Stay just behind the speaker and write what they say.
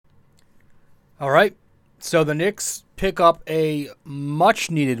All right. So the Knicks pick up a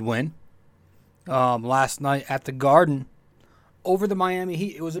much-needed win last night at the Garden over the Miami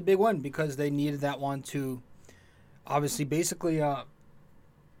Heat. It was a big win because they needed that one to obviously basically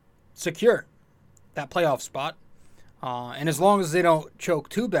secure that playoff spot. And as long as they don't choke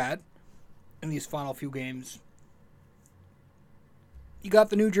too bad in these final few games, you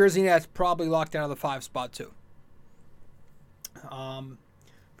got the New Jersey Nets probably locked out of the 5 spot too.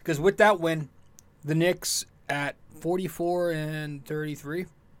 Because with that win, the Knicks at 44-33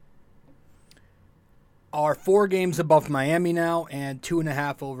 are 4 games above Miami now and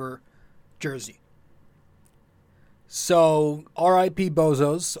 2.5 over Jersey. So, R.I.P.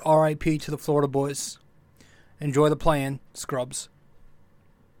 Bozos, R.I.P. to the Florida boys. Enjoy the play-in, scrubs.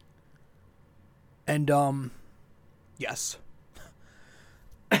 And, yes.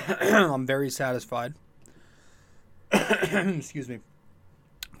 I'm very satisfied. Excuse me.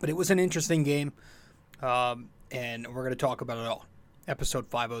 But it was an interesting game, and we're going to talk about it all. Episode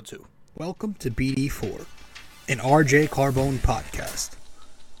 502. Welcome to BD4, an RJ Carbone podcast.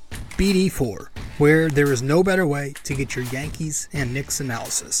 BD4, where there is no better way to get your Yankees and Knicks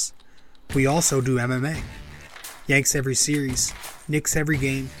analysis. We also do MMA. Yanks every series, Knicks every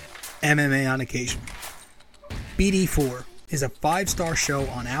game, MMA on occasion. BD4 is a 5-star show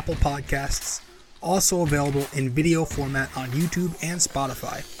on Apple Podcasts, also available in video format on YouTube and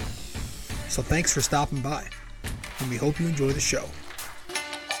Spotify. So thanks for stopping by, and we hope you enjoy the show.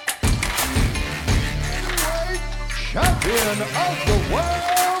 Champion of the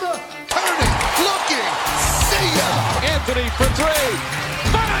world, turning, looking, see ya! Anthony for 3,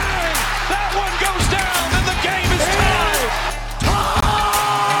 bang! That one goes down, and the game is tied!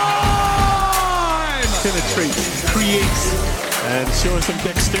 Penetrates, creates, and showing some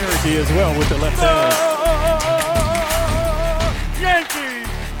dexterity as well with the left hand. Yankees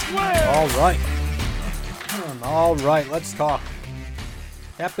win! All right, let's talk.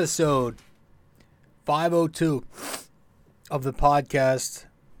 Episode 502 of the podcast.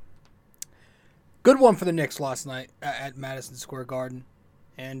 Good one for the Knicks last night at Madison Square Garden.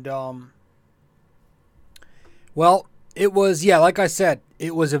 And, well, it was, like I said,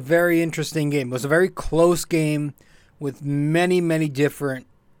 it was a very interesting game. It was a very close game with many, many different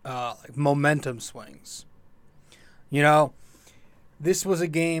momentum swings. You know, this was a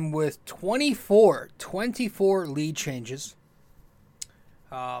game with 24 lead changes.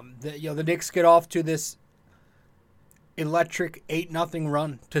 The Knicks get off to this electric 8-0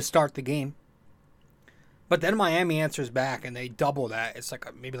 run to start the game. But then Miami answers back and they double that. It's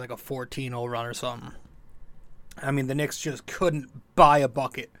like maybe like a 14-0 run or something. I mean, the Knicks just couldn't buy a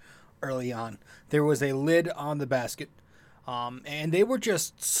bucket early on. There was a lid on the basket. And they were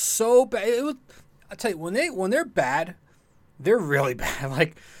just so bad. I'll tell you, when they're bad, they're really bad.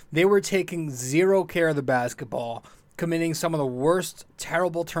 Like, they were taking zero care of the basketball, committing some of the worst,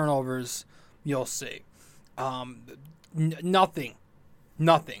 terrible turnovers you'll see. Nothing.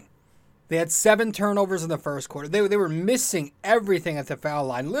 They had 7 turnovers in the first quarter. They were missing everything at the foul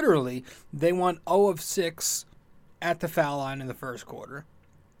line. Literally, they went 0 of 6 at the foul line in the first quarter.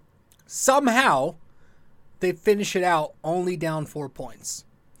 Somehow, they finish it out only down 4 points.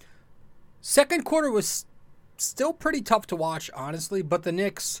 Second quarter was still pretty tough to watch, honestly, but the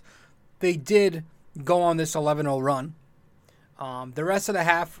Knicks, they did go on this 11-0 run. The rest of the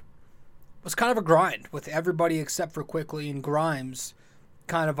half was kind of a grind with everybody except for Quickly and Grimes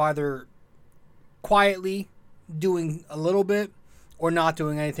kind of either quietly doing a little bit or not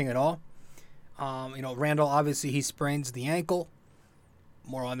doing anything at all. Randall, obviously, he sprains the ankle.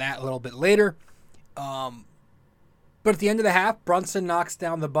 More on that a little bit later. But at the end of the half, Brunson knocks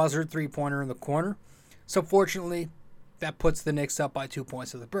down the buzzer 3-pointer in the corner. So fortunately, that puts the Knicks up by 2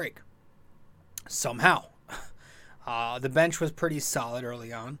 points at the break. Somehow. The bench was pretty solid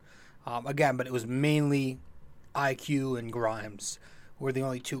early on. Again, but it was mainly IQ and Grimes who were the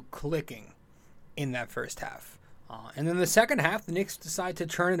only two clicking in that first half. And then the second half, the Knicks decided to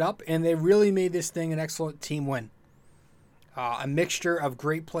turn it up, and they really made this thing an excellent team win. A mixture of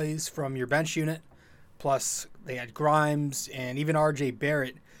great plays from your bench unit, plus they had Grimes and even R.J.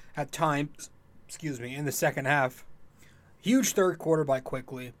 Barrett at times, in the second half. Huge third quarter by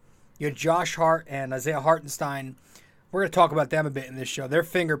Quickly. You had Josh Hart and Isaiah Hartenstein. We're going to talk about them a bit in this show. Their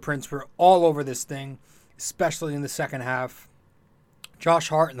fingerprints were all over this thing, especially in the second half. Josh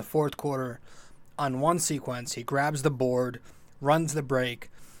Hart in the fourth quarter, on one sequence, he grabs the board, runs the break,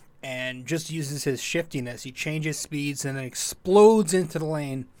 and just uses his shiftiness. He changes speeds and then explodes into the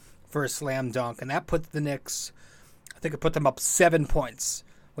lane for a slam dunk. And that puts the Knicks, I think it put them up 7 points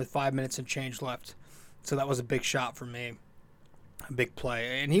with 5 minutes and change left. So that was a big shot for me. a big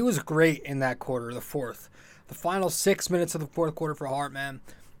play. And he was great in that quarter, the fourth. The final 6 minutes of the fourth quarter for Hart, man.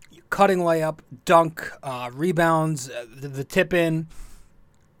 Cutting layup, dunk, rebounds, the tip in.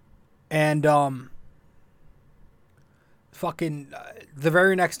 And the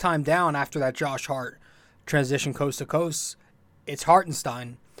very next time down after that Josh Hart transition coast to coast, it's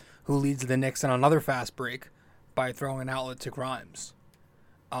Hartenstein who leads the Knicks on another fast break by throwing an outlet to Grimes.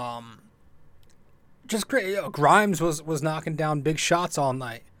 Just great. Grimes was knocking down big shots all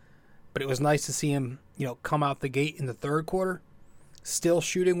night, but it was nice to see him, come out the gate in the third quarter, still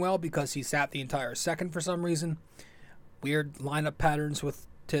shooting well because he sat the entire second for some reason. Weird lineup patterns with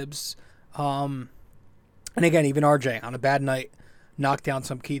Tibbs. And again, even RJ on a bad night knocked down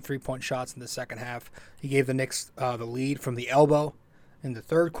some key 3-point shots in the second half. He gave the Knicks the lead from the elbow in the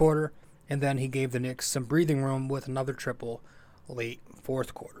third quarter, and then he gave the Knicks some breathing room with another triple late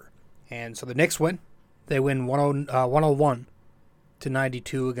fourth quarter. And so the Knicks win. They win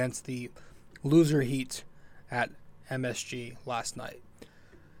 101-92 against the loser Heat at MSG last night.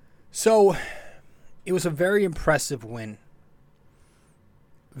 So it was a very impressive win.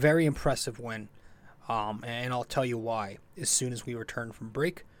 Very impressive win. And I'll tell you why as soon as we return from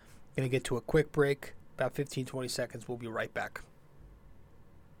break. Going to get to a quick break, about 15-20 seconds. We'll be right back.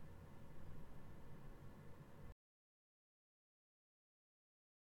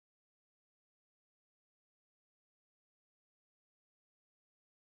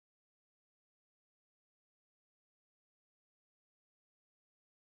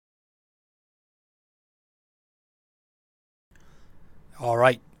 All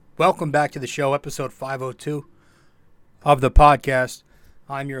right. Welcome back to the show, episode 502 of the podcast.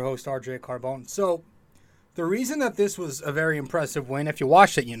 I'm your host, RJ Carbone. So, the reason that this was a very impressive win, if you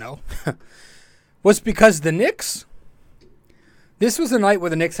watched it, was because the Knicks, this was a night where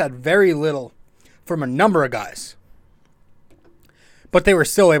the Knicks had very little from a number of guys. But they were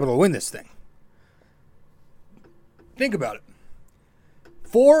still able to win this thing. Think about it.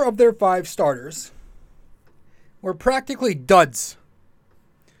 4 of their 5 starters were practically duds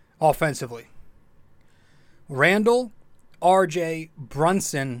offensively. Randall, RJ,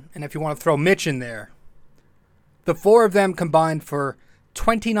 Brunson, and if you want to throw Mitch in there, the 4 of them combined for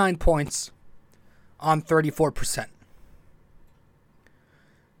 29 points on 34%.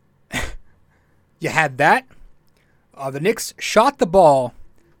 You had that. The Knicks shot the ball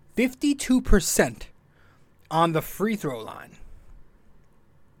 52% on the free throw line.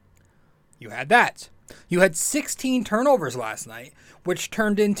 You had that. You had 16 turnovers last night, which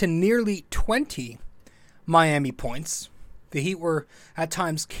turned into nearly 20 Miami points. The Heat were at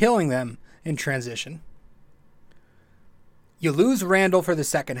times killing them in transition. You lose Randall for the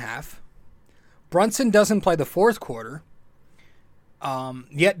second half. Brunson doesn't play the fourth quarter.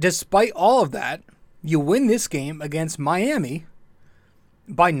 Yet despite all of that, you win this game against Miami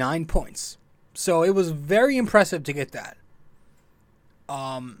by 9 points. So it was very impressive to get that.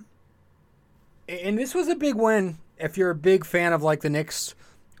 And this was a big win if you're a big fan of like the Knicks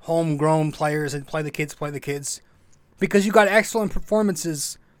homegrown players and play the kids. Because you got excellent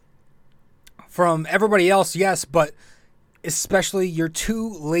performances from everybody else, yes, but especially your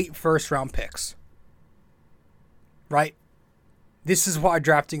 2 late first-round picks. Right? This is why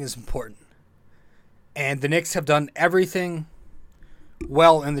drafting is important. And the Knicks have done everything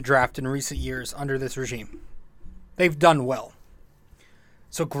well in the draft in recent years under this regime. They've done well.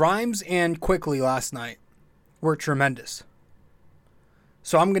 So Grimes and Quickly last night were tremendous.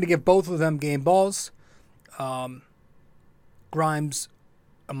 So I'm going to give both of them game balls. Grimes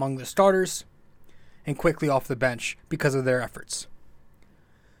among the starters and Quickly off the bench because of their efforts.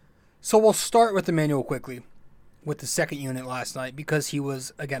 So we'll start with Emmanuel Quickly with the second unit last night because he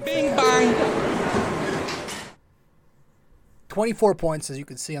was, again, Bing bang. 24 points, as you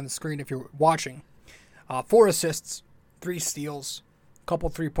can see on the screen if you're watching. 4 assists, 3 steals, a couple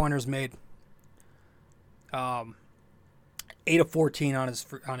 3-pointers made. 8 of 14 on his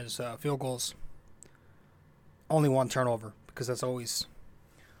field goals. Only 1 turnover because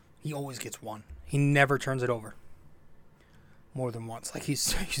he always gets 1. He never turns it over more than once. Like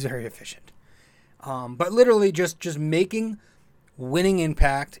he's very efficient. But literally just making winning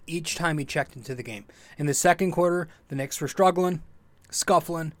impact each time he checked into the game. In the second quarter, the Knicks were struggling,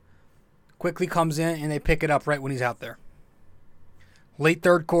 scuffling. Quickly comes in and they pick it up right when he's out there. Late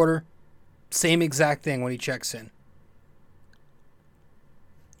third quarter, same exact thing when he checks in.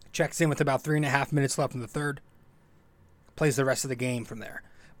 Checks in with about 3.5 minutes left in the third. Plays the rest of the game from there.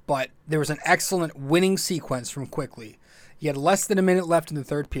 But there was an excellent winning sequence from Quickly. He had less than a minute left in the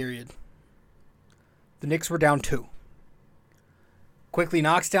third period. The Knicks were down 2. Quickly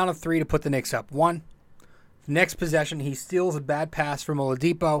knocks down a 3 to put the Knicks up 1. Next possession, he steals a bad pass from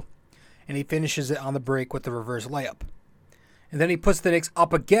Oladipo, and he finishes it on the break with the reverse layup. And then he puts the Knicks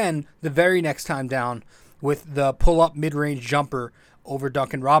up again the very next time down with the pull-up mid-range jumper over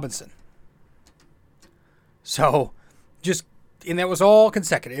Duncan Robinson. So, and that was all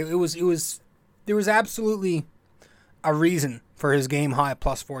consecutive. There was absolutely a reason for his game high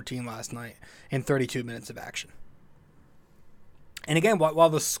plus 14 last night in 32 minutes of action. And again, while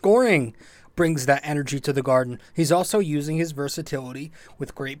the scoring brings that energy to the Garden, he's also using his versatility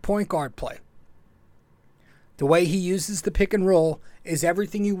with great point guard play. The way he uses the pick and roll is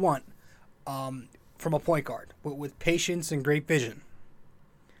everything you want from a point guard, with patience and great vision.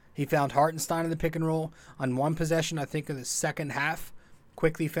 He found Hartenstein in the pick and roll on one possession, I think in the second half.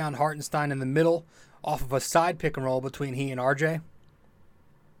 Quickly found Hartenstein in the middle off of a side pick and roll between he and RJ.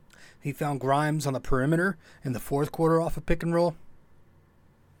 He found Grimes on the perimeter in the fourth quarter off a pick and roll.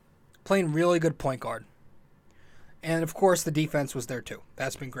 Playing really good point guard. And of course the defense was there too.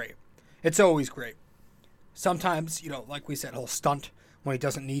 That's been great. It's always great. Sometimes, like we said, he'll stunt when he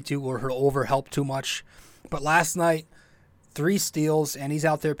doesn't need to, or he'll overhelp too much. But last night, 3 steals, and he's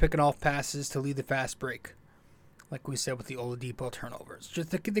out there picking off passes to lead the fast break. Like we said with the Oladipo turnovers.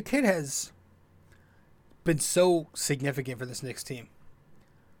 Just the kid has been so significant for this Knicks team.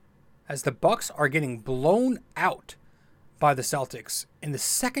 As the Bucks are getting blown out by the Celtics. In the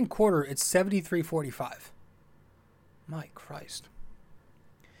second quarter, it's 73-45. My Christ.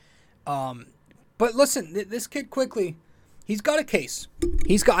 But listen, this kid quickly, he's got a case.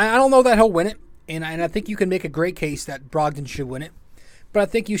 I don't know that he'll win it, and I think you can make a great case that Brogdon should win it. But I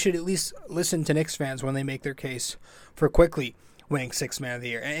think you should at least listen to Knicks fans when they make their case for quickly winning Sixth Man of the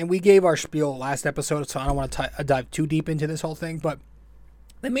Year. And we gave our spiel last episode, so I don't want to dive too deep into this whole thing. But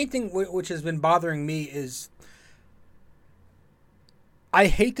the main thing which has been bothering me is I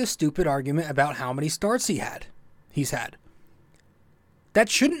hate the stupid argument about how many starts he's had. That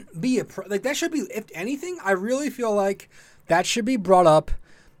shouldn't be that should be, if anything, I really feel like that should be brought up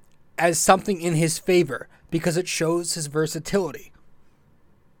as something in his favor because it shows his versatility.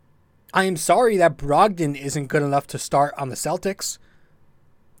 I am sorry that Brogdon isn't good enough to start on the Celtics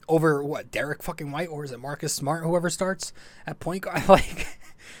over Derek fucking White, or is it Marcus Smart, whoever starts at point guard?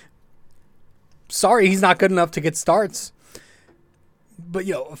 Sorry, he's not good enough to get starts. But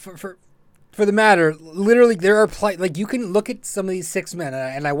for the matter, literally there are you can look at some of these 6 men,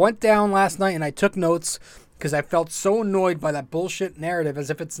 and I went down last night and I took notes because I felt so annoyed by that bullshit narrative as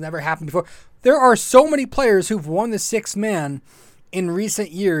if it's never happened before. There are so many players who've won the 6th man in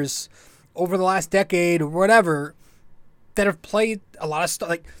recent years, over the last decade or whatever, that have played a lot of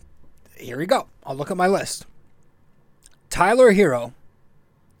stuff. Here we go. I'll look at my list. Tyler Hero,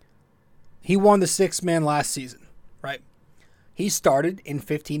 he won the 6th man last season, right? He started in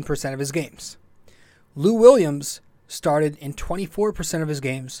 15% of his games. Lou Williams started in 24% of his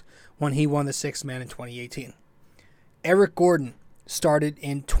games when he won the 6th man in 2018. Eric Gordon started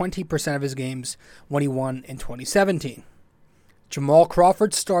in 20% of his games when he won in 2017. Jamal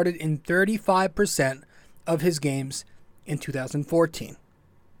Crawford started in 35% of his games in 2014.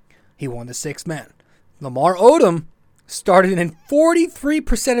 He won the 6th man. Lamar Odom started in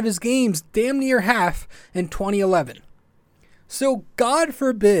 43% of his games, damn near half, in 2011. So God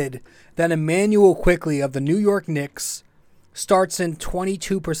forbid that Emmanuel Quickley of the New York Knicks starts in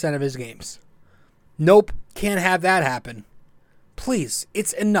 22% of his games. Nope, can't have that happen. Please,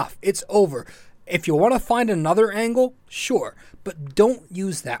 it's enough. It's over. If you want to find another angle, sure, but don't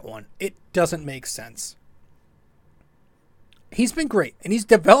use that one. It doesn't make sense. He's been great, and he's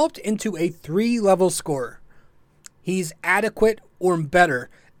developed into a 3-level scorer. He's adequate or better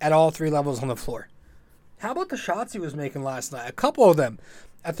at all 3 levels on the floor. How about the shots he was making last night? A couple of them.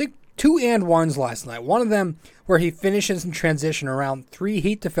 I think 2 and 1s last night. One of them where he finishes in transition around 3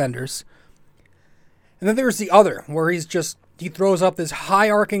 Heat defenders. And then there's the other where he throws up this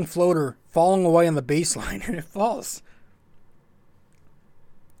high-arcing floater falling away on the baseline, and it falls.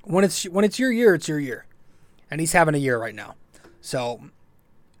 When it's your year, it's your year. And he's having a year right now. So,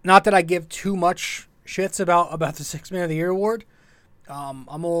 not that I give too much shits about the 6th Man of the Year award. I'm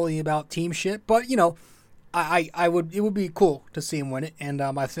only about team shit, but it would be cool to see him win it, and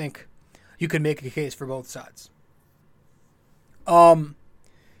I think you could make a case for both sides. So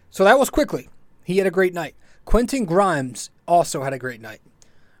that was Quickly. He had a great night. Quentin Grimes also had a great night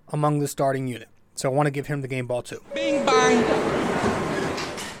among the starting unit. So I want to give him the game ball too. Bing bang.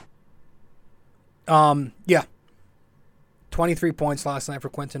 Yeah. 23 points last night for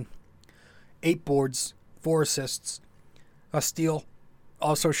Quentin. 8 boards, 4 assists, a steal.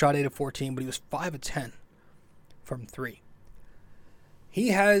 Also shot 8 of 14, but he was 5 of 10 from 3. He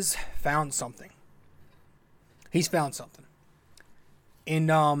has found something. He's found something.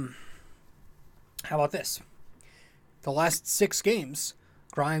 How about this? The last 6 games,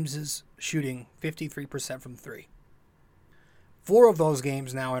 Grimes is shooting 53% from 3. 4 of those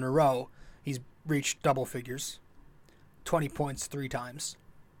games now in a row, he's reached double figures. 20 points 3 times.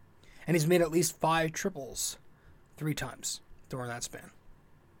 And he's made at least 5 triples 3 times during that span.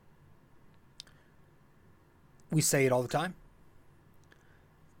 We say it all the time.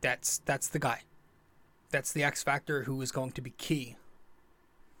 That's the guy. That's the X factor who is going to be key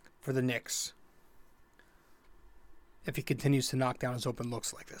for the Knicks if he continues to knock down his open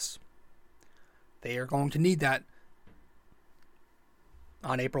looks like this. They are going to need that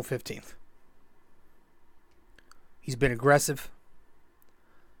on April 15th. He's been aggressive.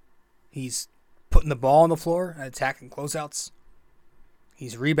 He's putting the ball on the floor and attacking closeouts.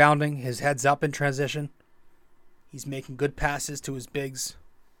 He's rebounding. His head's up in transition. He's making good passes to his bigs.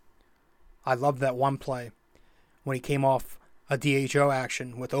 I love that one play when he came off a DHO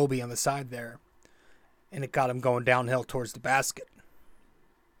action with Obi on the side there, and it got him going downhill towards the basket.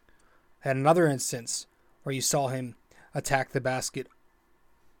 Had another instance where you saw him attack the basket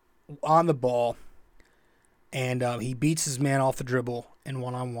on the ball, and he beats his man off the dribble in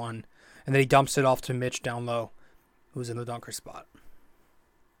one-on-one, and then he dumps it off to Mitch down low, who's in the dunker spot.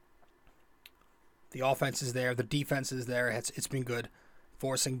 The offense is there. The defense is there. It's been good.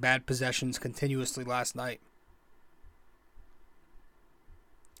 Forcing bad possessions continuously last night.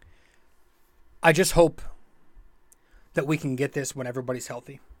 I just hope that we can get this when everybody's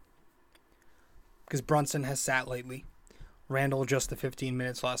healthy. Because Brunson has sat lately. Randall just the 15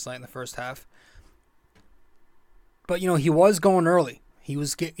 minutes last night in the first half. But, he was going early. He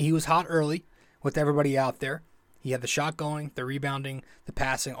was hot early with everybody out there. He had the shot going, the rebounding, the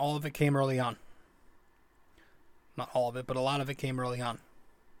passing. All of it came early on. Not all of it, but a lot of it came early on.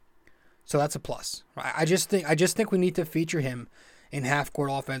 So that's a plus. I just think we need to feature him in half-court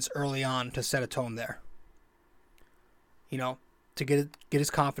offense early on to set a tone there. To get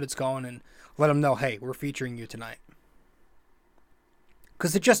his confidence going and let him know, hey, we're featuring you tonight.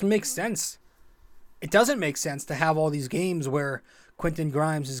 Because it just makes sense. It doesn't make sense to have all these games where Quentin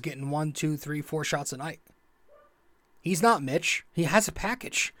Grimes is getting 1, 2, 3, 4 shots a night. He's not Mitch. He has a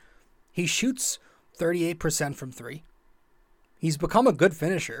package. He shoots 38% from 3. He's become a good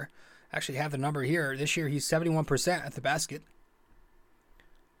finisher. Actually have the number here. This year he's 71% at the basket.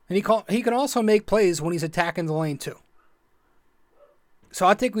 And he can also make plays when he's attacking the lane too. So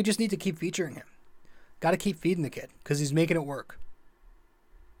I think we just need to keep featuring him. Got to keep feeding the kid because he's making it work.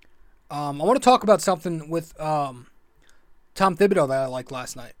 I want to talk about something with Tom Thibodeau that I liked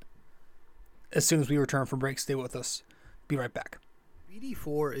last night. As soon as we return from break, stay with us. Be right back.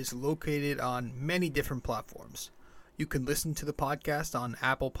 BD4 is located on many different platforms. You can listen to the podcast on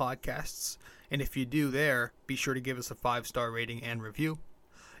Apple Podcasts, and if you do there, be sure to give us a 5-star rating and review.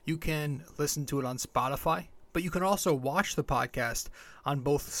 You can listen to it on Spotify, but you can also watch the podcast on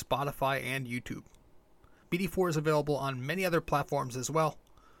both Spotify and YouTube. BD4 is available on many other platforms as well.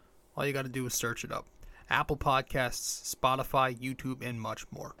 All you got to do is search it up. Apple Podcasts, Spotify, YouTube, and much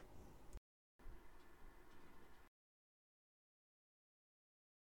more.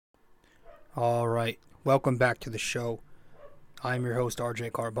 All right. Welcome back to the show. I'm your host,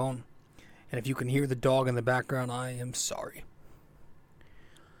 RJ Carbone. And if you can hear the dog in the background, I am sorry.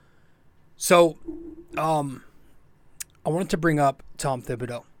 So, I wanted to bring up Tom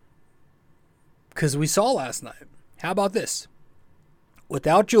Thibodeau. Because we saw last night. How about this?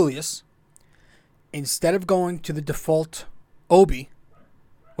 Without Julius, instead of going to the default Obi,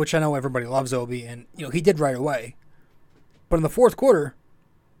 which I know everybody loves Obi, and he did right away. But in the fourth quarter,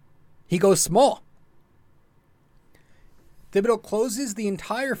 he goes small. Thibodeau closes the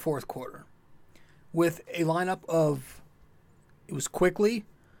entire fourth quarter with a lineup of, it was Quickly,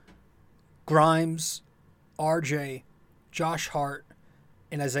 Grimes, RJ, Josh Hart,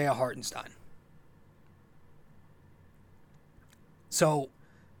 and Isaiah Hartenstein. So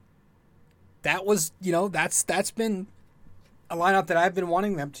that was, that's been a lineup that I've been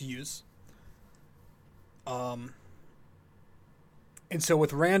wanting them to use. And so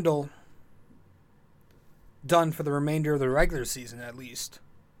with Randall done for the remainder of the regular season at least,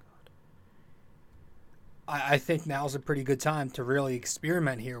 I think now's a pretty good time to really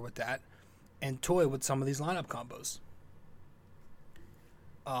experiment here with that and toy with some of these lineup combos.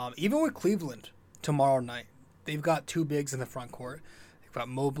 Even with Cleveland tomorrow night, they've got 2 bigs in the front court. They've got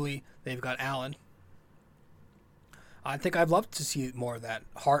Mobley, they've got Allen. I think I'd love to see more of that.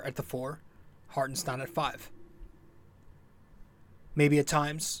 Hart at the 4, Hartenstein at 5. Maybe at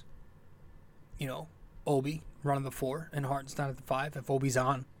times, Obi running the 4 and Hartenstein at the 5 if Obi's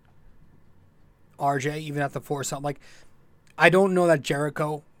on. RJ, even at the 4 something. Like, I don't know that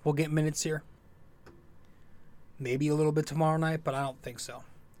Jericho will get minutes here. Maybe a little bit tomorrow night, but I don't think so.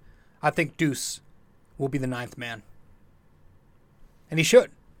 I think Deuce will be the 9th man. And he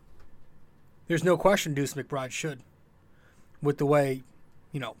should. There's no question Deuce McBride should. With the way,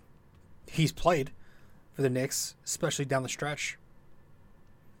 he's played for the Knicks, especially down the stretch.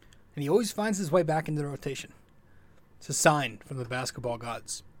 And he always finds his way back into the rotation. It's a sign from the basketball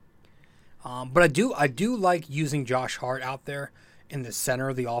gods. But I do like using Josh Hart out there in the center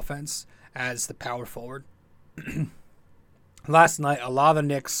of the offense as the power forward. Last night, a lot of the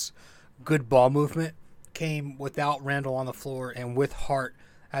Knicks' good ball movement came without Randall on the floor and with Hart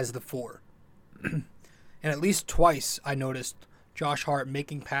as the 4. And at least twice I noticed Josh Hart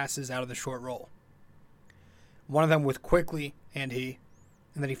making passes out of the short roll. One of them with Quickly and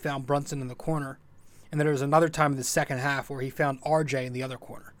then he found Brunson in the corner. And then there was another time in the second half where he found RJ in the other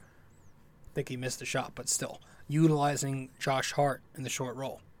corner. I think he missed the shot, but still, utilizing Josh Hart in the short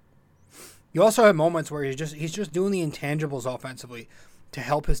roll. You also have moments where he's just doing the intangibles offensively to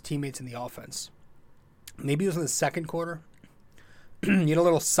help his teammates in the offense. Maybe it was in the second quarter. You had a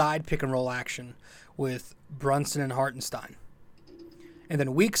little side pick and roll action with Brunson and Hartenstein. And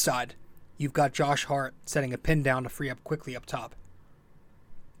then weak side, you've got Josh Hart setting a pin down to free up Quickly up top.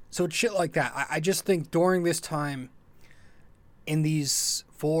 So it's shit like that. I just think during this time, in these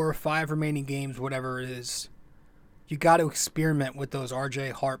 4 or 5 remaining games, whatever it is, you got to experiment with those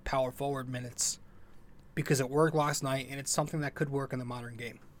RJ Hart power forward minutes because it worked last night and it's something that could work in the modern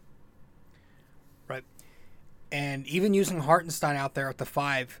game. Right? And even using Hartenstein out there at the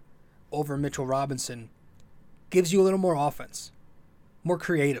 5 over Mitchell Robinson gives you a little more offense, more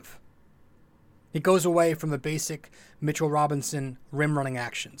creative. It goes away from the basic Mitchell Robinson rim running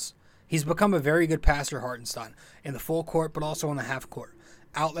actions. He's become a very good passer, Hartenstein, in the full court, but also in the half court.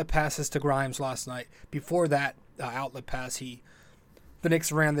 Outlet passes to Grimes last night. Before that outlet pass, the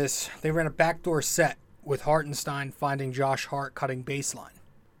Knicks ran a backdoor set with Hartenstein finding Josh Hart cutting baseline.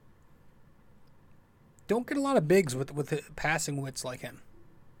 Don't get a lot of bigs with passing wits like him.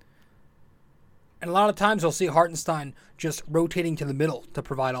 And a lot of times you'll see Hartenstein just rotating to the middle to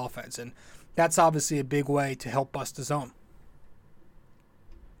provide offense, and that's obviously a big way to help bust the zone.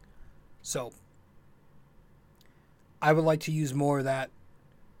 So, I would like to use more of that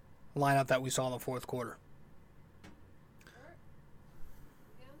lineup that we saw in the fourth quarter.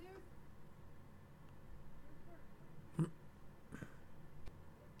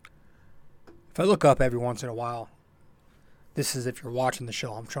 If I look up every once in a while, this is if you're watching the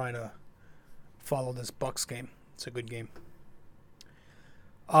show. I'm trying to follow this Bucks game. It's a good game.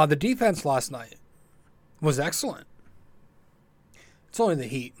 The defense last night was excellent. It's only the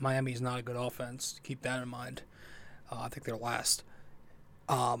Heat. Miami's not a good offense. Keep that in mind. I think they're last.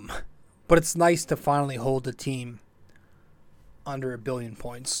 But it's nice to finally hold the team under 1 billion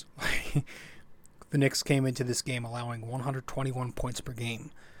points. The Knicks came into this game allowing 121 points per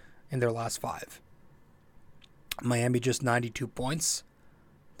game in their last 5. Miami just 92 points.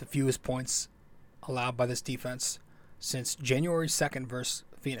 The fewest points allowed by this defense since January 2nd versus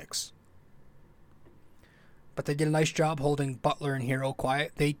Phoenix. But they did a nice job holding Butler and Hero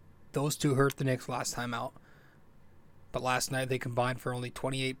quiet. Those two hurt the Knicks last time out. But last night they combined for only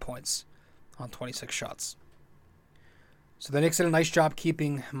 28 points on 26 shots. So the Knicks did a nice job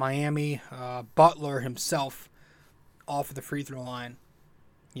keeping Miami, Butler himself, off of the free throw line.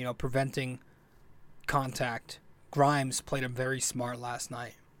 Preventing contact. Grimes played him very smart last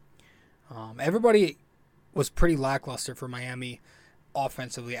night. Everybody was pretty lackluster for Miami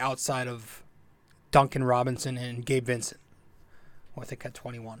offensively outside of Duncan Robinson and Gabe Vincent, who I think had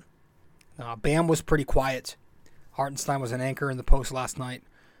 21. Bam was pretty quiet. Hartenstein was an anchor in the post last night.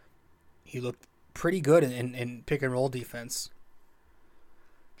 He looked pretty good in pick and roll defense.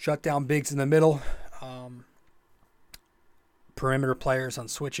 Shut down bigs in the middle. Perimeter players on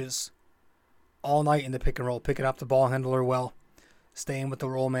switches. All night in the pick and roll. Picking up the ball handler well. Staying with the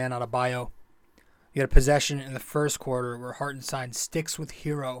roll man out of Bio. You had a possession in the first quarter where Hartenstein sticks with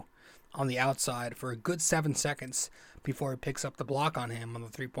Hero on the outside for a good 7 seconds before he picks up the block on him on the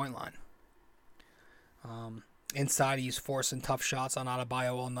 3-point line. Inside, he's forcing tough shots on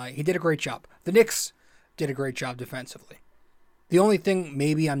Adebayo all night. He did a great job. The Knicks did a great job defensively. The only thing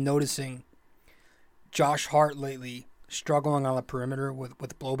maybe I'm noticing, Josh Hart lately struggling on the perimeter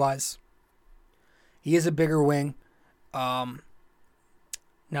with blow-bys. He is a bigger wing.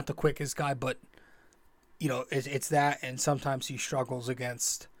 Not the quickest guy, but it's that, and sometimes he struggles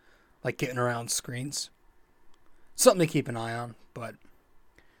against getting around screens. Something to keep an eye on, but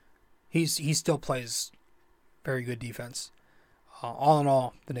he still plays very good defense. All in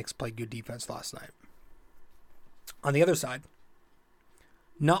all, the Knicks played good defense last night. On the other side,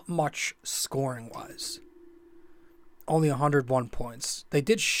 not much scoring-wise. Only 101 points. They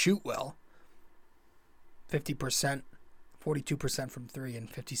did shoot well. 50%, 42% from 3,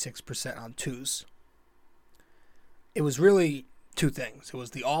 and 56% on 2s. It was really two things. It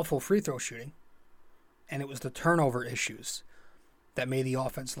was the awful free throw shooting, and it was the turnover issues that made the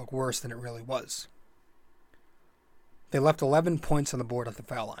offense look worse than it really was. They left 11 points on the board at the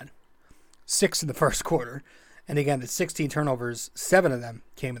foul line. 6 in the first quarter. And again, the 16 turnovers, 7 of them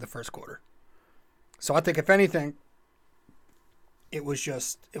came in the first quarter. So I think if anything, it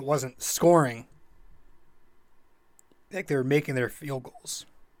wasn't scoring. I think they were making their field goals.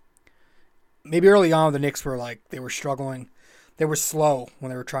 Maybe early on the Knicks were they were struggling. They were slow when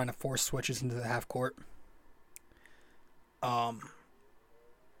they were trying to force switches into the half court. But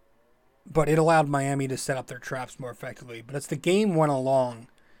it allowed Miami to set up their traps more effectively. But as the game went along,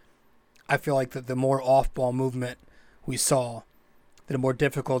 I feel like that the more off-ball movement we saw, the more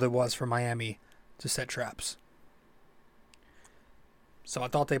difficult it was for Miami to set traps. So I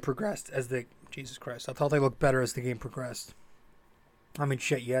thought they progressed I thought they looked better as the game progressed. I mean,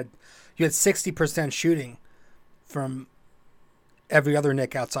 shit, you had 60% shooting from every other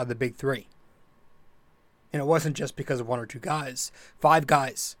Knick outside the big three. And it wasn't just because of one or two guys. 5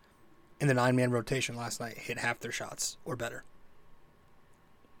 guys in the 9-man rotation last night hit half their shots or better.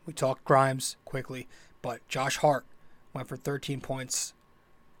 We talked Grimes quickly, but Josh Hart went for 13 points,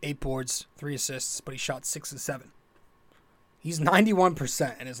 8 boards, 3 assists, but he shot 6 of 7. He's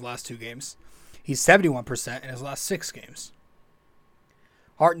 91% in his last 2 games. He's 71% in his last 6 games.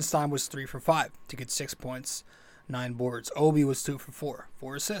 Hartenstein was 3 for 5 to get 6 points, 9 boards. Obi was 2 for 4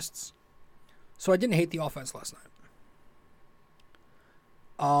 assists. So I didn't hate the offense last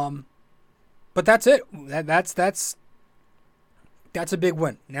night. But that's it. That's a big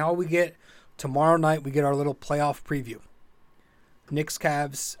win. Now we get tomorrow night. We get our little playoff preview. Knicks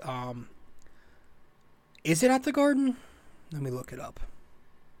Cavs. Is it at the Garden? Let me look it up.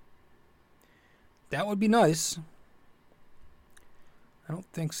 That would be nice. I don't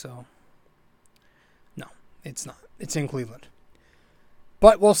think so. No, it's not. It's in Cleveland.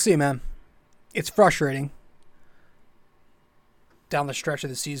 But we'll see, man. It's frustrating. Down the stretch of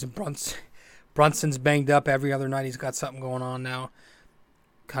the season, Brunson's banged up every other night. He's got something going on now.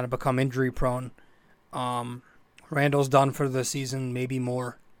 Kind of become injury prone. Randall's done for the season, maybe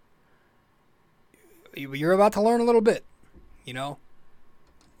more. You're about to learn a little bit, you know.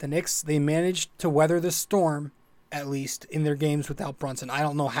 The Knicks, they managed to weather the storm, at least, in their games without Brunson. I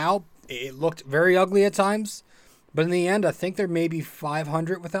don't know how. It looked very ugly at times. But in the end, I think they're maybe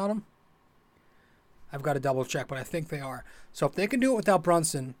 500 without him. I've got to double check, but I think they are. So if they can do it without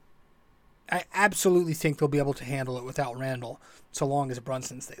Brunson, I absolutely think they'll be able to handle it without Randall, so long as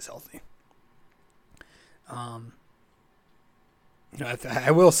Brunson stays healthy. I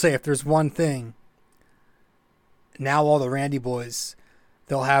will say, if there's one thing, now all the Randy boys,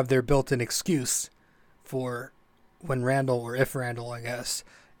 they'll have their built-in excuse for when Randall, or if Randall, I guess,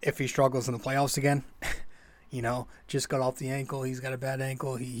 if he struggles in the playoffs again. Just got off the ankle. He's got a bad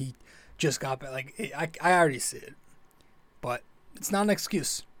ankle. He just got back. I already see it. But it's not an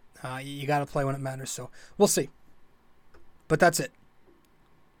excuse. You got to play when it matters. So we'll see. But that's it.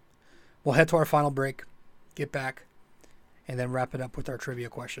 We'll head to our final break, get back, and then wrap it up with our trivia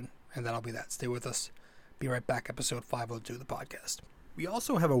question. And that'll be that. Stay with us. Be right back. Episode 502 of the podcast. We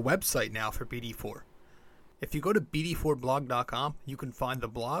also have a website now for BD4. If you go to bd4blog.com, you can find the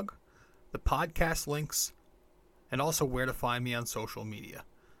blog, the podcast links, and also where to find me on social media.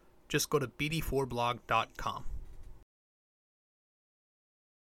 Just go to bd4blog.com.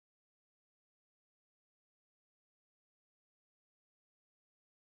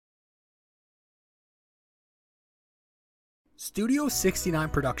 Studio 69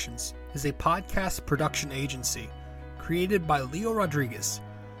 Productions is a podcast production agency created by Leo Rodriguez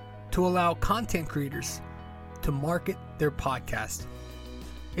to allow content creators to market their podcast.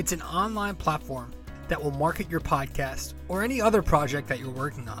 It's an online platform that will market your podcast or any other project that you're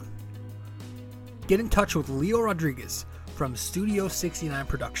working on. Get in touch with Leo Rodriguez from Studio 69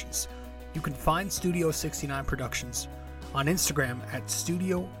 Productions. You can find Studio 69 Productions on Instagram at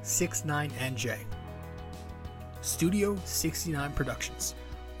Studio69NJ. Studio 69 Productions,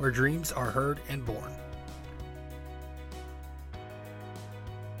 where dreams are heard and born.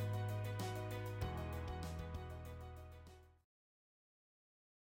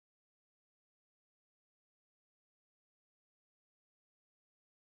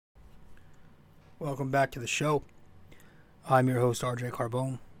 Welcome back to the show. I'm your host, RJ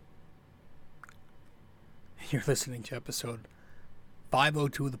Carbone. You're listening to episode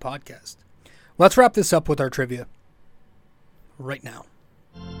 502 of the podcast. Let's wrap this up with our trivia right now.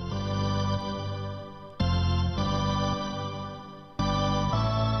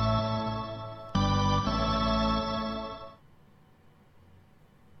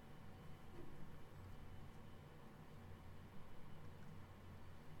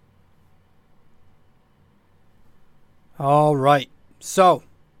 All right. So,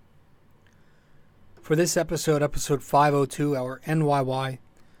 for this episode 502, our NYY,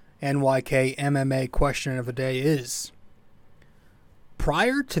 NYK MMA question of the day is,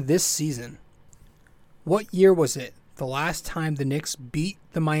 prior to this season, what year was it the last time the Knicks beat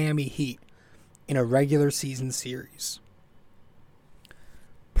the Miami Heat in a regular season series?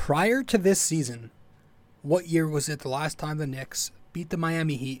 Prior to this season, what year was it the last time the Knicks beat the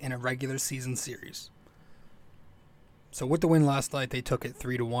Miami Heat in a regular season series? So with the win last night, they took it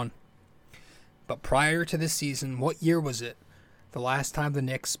 3-1. But prior to this season, what year was it the last time the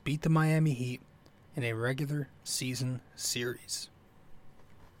Knicks beat the Miami Heat in a regular season series?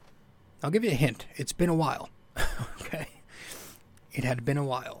 I'll give you a hint. It's been a while. Okay? It had been a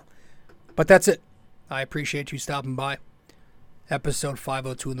while. But that's it. I appreciate you stopping by. Episode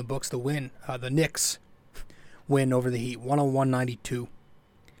 502 in the books. The win. The Knicks win over the Heat. 101-92.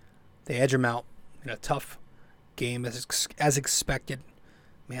 They edge them out in a tough game as expected.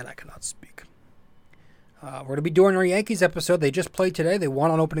 Man, I cannot speak. We're going to be doing our Yankees episode. They just played today. They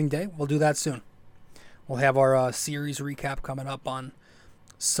won on opening day. We'll do that soon. We'll have our series recap coming up on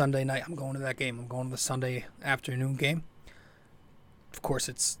Sunday night. I'm going to that game. I'm going to the Sunday afternoon game. Of course,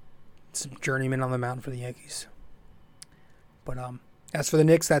 it's some journeyman on the mound for the Yankees. But as for the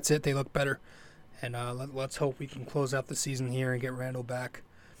Knicks, that's it. They look better. And let's hope we can close out the season here and get Randall back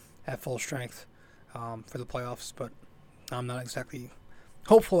at full strength for the playoffs. But I'm not exactly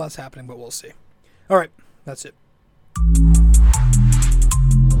hopeful that's happening, but we'll see. All right, that's it.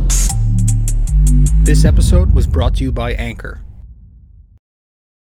 This episode was brought to you by Anchor.